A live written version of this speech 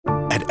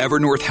At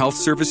Evernorth Health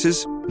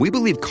Services, we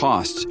believe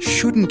costs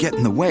shouldn't get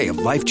in the way of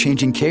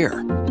life-changing care,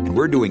 and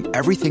we're doing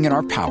everything in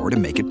our power to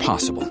make it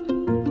possible.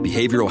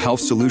 Behavioral health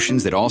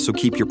solutions that also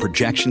keep your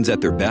projections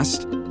at their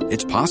best?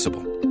 It's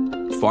possible.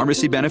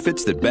 Pharmacy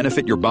benefits that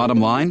benefit your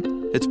bottom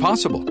line? It's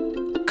possible.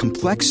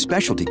 Complex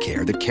specialty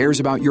care that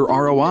cares about your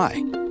ROI?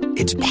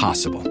 It's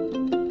possible.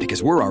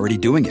 Because we're already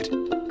doing it.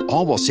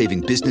 All while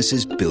saving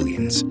businesses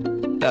billions.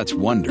 That's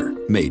Wonder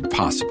made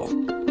possible.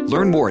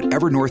 Learn more at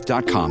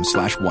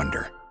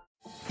evernorth.com/wonder.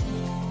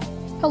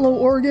 Hello,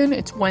 Oregon.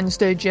 It's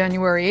Wednesday,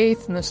 January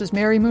 8th, and this is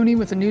Mary Mooney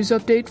with a news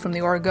update from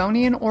the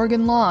Oregonian,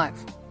 Oregon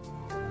Live.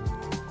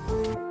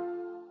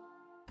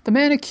 The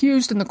man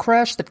accused in the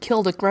crash that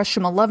killed a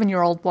Gresham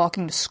 11-year-old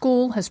walking to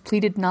school has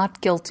pleaded not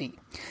guilty.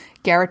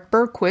 Garrett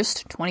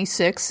Bergquist,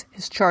 26,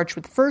 is charged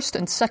with first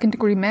and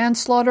second-degree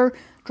manslaughter,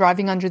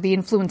 driving under the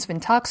influence of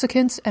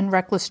intoxicants, and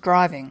reckless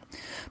driving.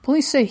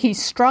 Police say he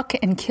struck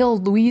and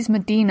killed Luis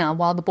Medina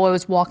while the boy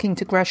was walking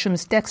to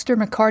Gresham's Dexter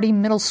McCarty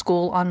Middle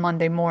School on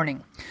Monday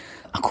morning.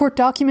 Court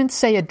documents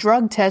say a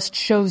drug test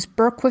shows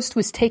Bergquist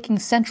was taking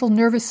central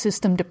nervous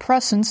system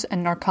depressants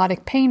and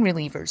narcotic pain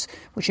relievers,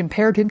 which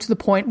impaired him to the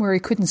point where he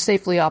couldn't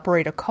safely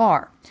operate a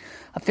car.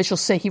 Officials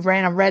say he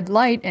ran a red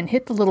light and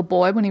hit the little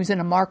boy when he was in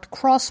a marked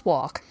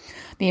crosswalk.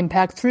 The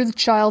impact threw the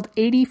child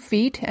 80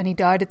 feet, and he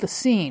died at the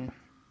scene.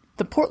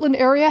 The Portland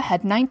area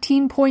had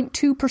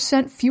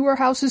 19.2% fewer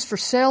houses for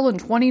sale in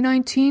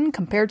 2019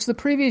 compared to the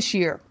previous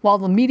year, while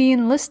the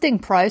median listing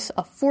price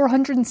of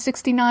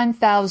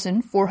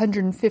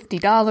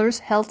 $469,450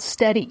 held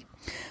steady.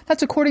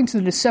 That's according to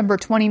the December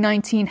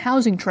 2019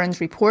 Housing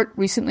Trends Report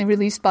recently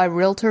released by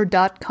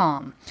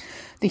Realtor.com.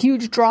 The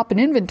huge drop in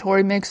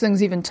inventory makes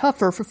things even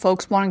tougher for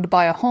folks wanting to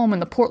buy a home in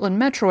the Portland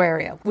metro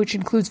area, which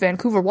includes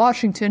Vancouver,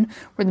 Washington,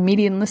 where the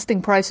median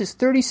listing price is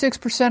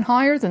 36%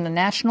 higher than the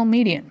national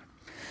median.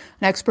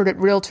 An expert at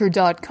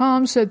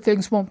Realtor.com said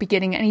things won't be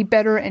getting any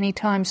better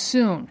anytime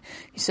soon.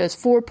 He says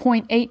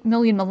 4.8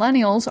 million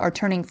millennials are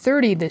turning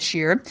 30 this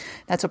year.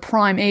 That's a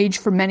prime age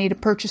for many to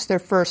purchase their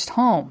first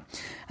home.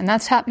 And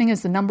that's happening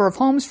as the number of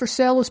homes for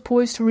sale is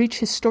poised to reach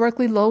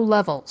historically low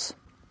levels.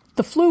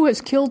 The flu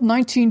has killed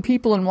 19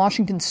 people in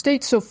Washington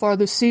state so far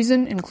this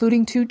season,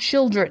 including 2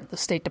 children, the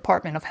State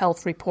Department of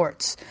Health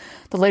reports.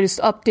 The latest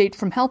update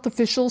from health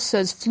officials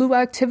says flu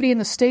activity in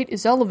the state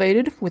is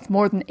elevated, with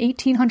more than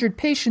 1,800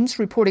 patients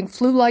reporting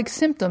flu-like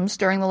symptoms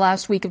during the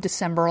last week of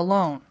December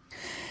alone.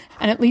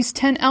 And at least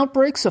 10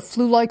 outbreaks of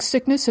flu-like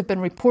sickness have been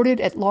reported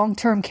at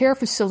long-term care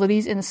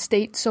facilities in the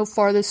state so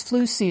far this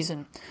flu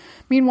season.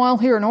 Meanwhile,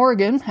 here in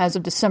Oregon, as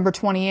of December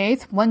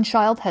 28th, 1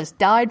 child has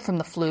died from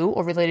the flu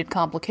or related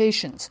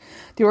complications.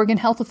 The Oregon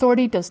Health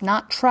Authority does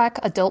not track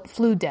adult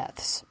flu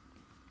deaths.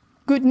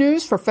 Good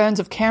news for fans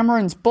of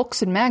Cameron's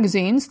Books and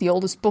Magazines, the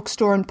oldest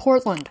bookstore in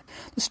Portland.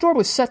 The store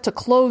was set to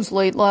close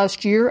late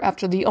last year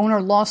after the owner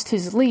lost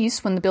his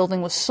lease when the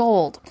building was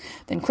sold.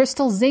 Then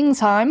Crystal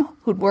Zingsheim,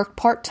 who'd worked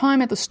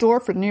part-time at the store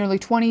for nearly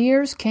 20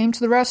 years, came to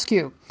the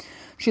rescue.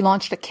 She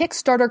launched a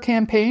Kickstarter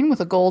campaign with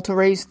a goal to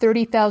raise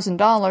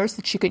 $30,000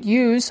 that she could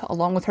use,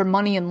 along with her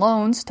money and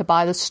loans, to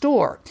buy the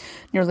store.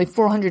 Nearly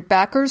 400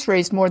 backers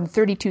raised more than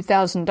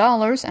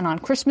 $32,000, and on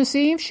Christmas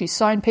Eve, she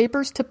signed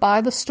papers to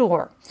buy the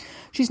store.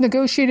 She's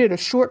negotiated a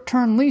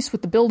short-term lease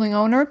with the building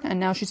owner, and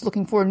now she's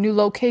looking for a new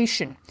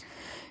location.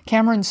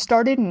 Cameron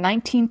started in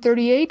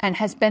 1938 and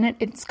has been at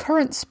its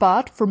current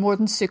spot for more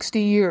than 60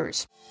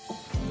 years.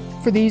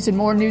 For these and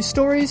more news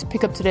stories,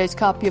 pick up today's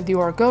copy of The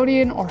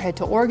Oregonian or head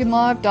to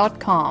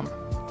OregonLive.com.